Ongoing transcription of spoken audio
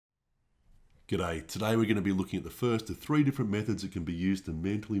G'day, today we're going to be looking at the first of three different methods that can be used to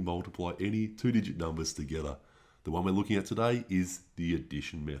mentally multiply any two-digit numbers together. The one we're looking at today is the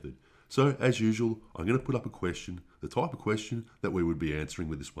addition method. So as usual, I'm going to put up a question, the type of question that we would be answering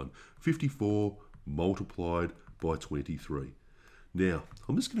with this one. 54 multiplied by 23. Now,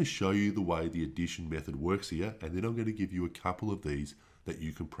 I'm just going to show you the way the addition method works here, and then I'm going to give you a couple of these that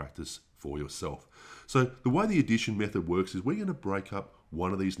you can practice for yourself. So the way the addition method works is we're going to break up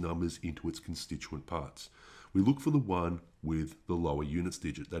one of these numbers into its constituent parts. We look for the one with the lower units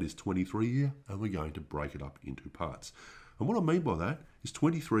digit, that is 23 here, and we're going to break it up into parts. And what I mean by that is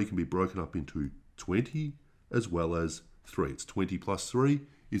 23 can be broken up into 20 as well as 3. It's 20 plus 3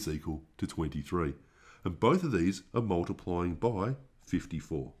 is equal to 23. And both of these are multiplying by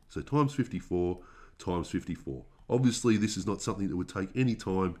 54. So times 54 times 54. Obviously, this is not something that would take any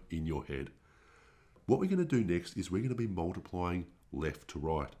time in your head. What we're going to do next is we're going to be multiplying left to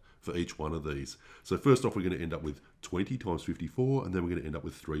right for each one of these. So first off, we're going to end up with 20 times 54, and then we're going to end up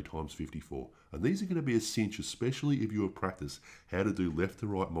with 3 times 54. And these are going to be essential, especially if you have practiced how to do left to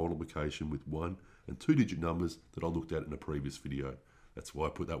right multiplication with 1 and 2-digit numbers that I looked at in a previous video. That's why I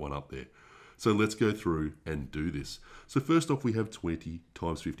put that one up there. So let's go through and do this. So first off, we have 20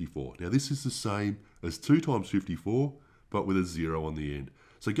 times 54. Now this is the same as 2 times 54, but with a 0 on the end.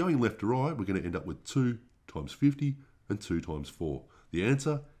 So going left to right, we're going to end up with 2 times 50 and 2 times 4. The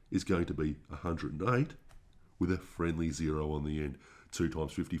answer is going to be 108 with a friendly 0 on the end. 2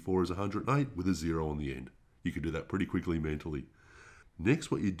 times 54 is 108 with a 0 on the end. You can do that pretty quickly mentally. Next,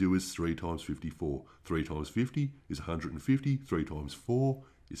 what you do is 3 times 54. 3 times 50 is 150. 3 times 4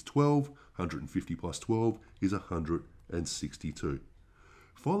 is 12. 150 plus 12 is 162.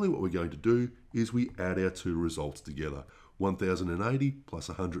 Finally, what we're going to do is we add our two results together. 1080 plus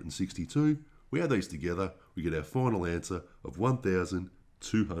 162. We add these together, we get our final answer of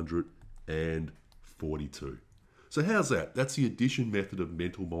 1242. So how's that? That's the addition method of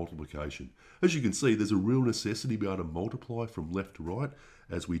mental multiplication. As you can see, there's a real necessity to be able to multiply from left to right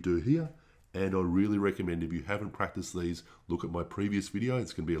as we do here. And I really recommend, if you haven't practiced these, look at my previous video.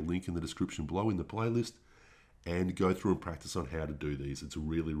 It's going to be a link in the description below in the playlist, and go through and practice on how to do these. It's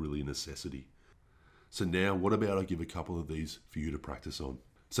really a necessity. So now, what about I give a couple of these for you to practice on?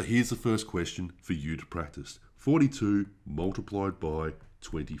 So here's the first question for you to practice. 42 multiplied by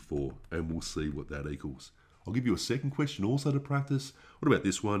 24, and we'll see what that equals. I'll give you a second question also to practice. What about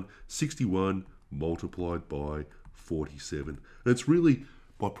this one? 61 multiplied by 47. And it's really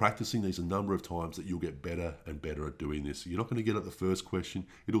by practicing these a number of times that you'll get better and better at doing this. You're not going to get at the first question.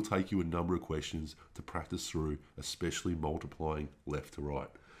 It'll take you a number of questions to practice through, especially multiplying left to right.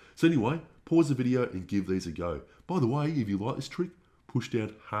 So anyway, pause the video and give these a go. By the way, if you like this trick, push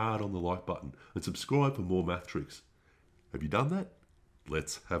down hard on the like button and subscribe for more math tricks. Have you done that?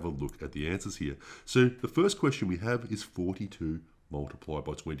 Let's have a look at the answers here. So the first question we have is 42 multiplied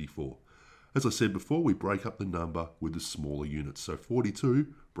by 24. As I said before, we break up the number with the smaller units. So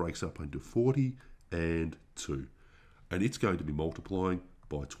 42 breaks up into 40 and 2. And it's going to be multiplying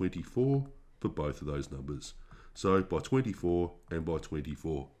by 24 for both of those numbers. So by 24 and by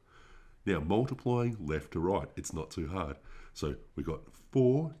 24. Now multiplying left to right, it's not too hard. So we've got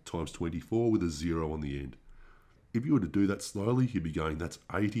 4 times 24 with a 0 on the end. If you were to do that slowly, you'd be going, that's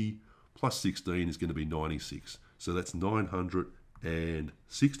 80 plus 16 is going to be 96. So that's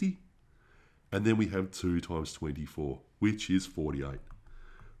 960. And then we have 2 times 24, which is 48.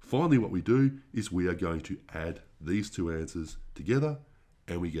 Finally, what we do is we are going to add these two answers together,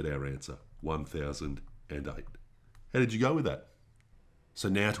 and we get our answer, 1008. How did you go with that? So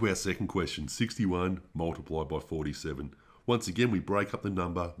now to our second question, 61 multiplied by 47. Once again, we break up the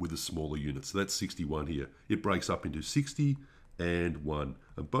number with a smaller unit. So that's 61 here. It breaks up into 60 and 1.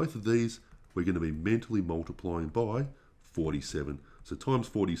 And both of these, we're going to be mentally multiplying by 47. So times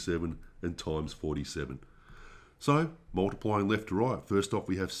 47 and times 47. So multiplying left to right, first off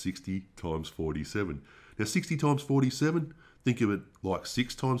we have 60 times 47. Now 60 times 47, think of it like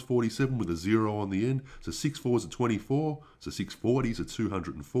 6 times 47 with a 0 on the end. So 6 4s are 24, so 6 40s are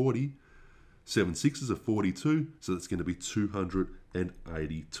 240. 7 6s are 42, so that's going to be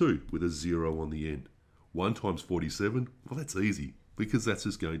 282 with a 0 on the end. 1 times 47, well that's easy, because that's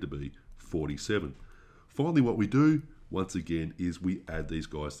just going to be 47. Finally what we do, once again, is we add these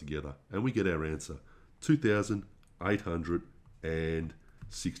guys together, and we get our answer,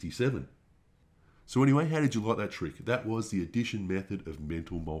 2,867. So anyway, how did you like that trick? That was the addition method of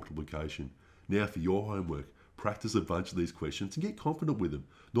mental multiplication. Now for your homework, practice a bunch of these questions and get confident with them.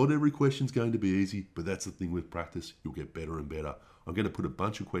 Not every question is going to be easy, but that's the thing with practice. You'll get better and better. I'm going to put a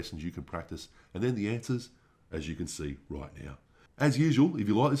bunch of questions you can practice, and then the answers, as you can see right now. As usual, if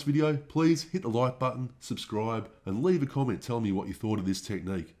you like this video, please hit the like button, subscribe, and leave a comment telling me what you thought of this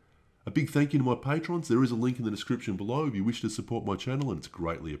technique. A big thank you to my patrons. There is a link in the description below if you wish to support my channel, and it's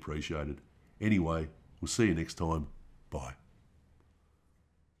greatly appreciated. Anyway, we'll see you next time. Bye.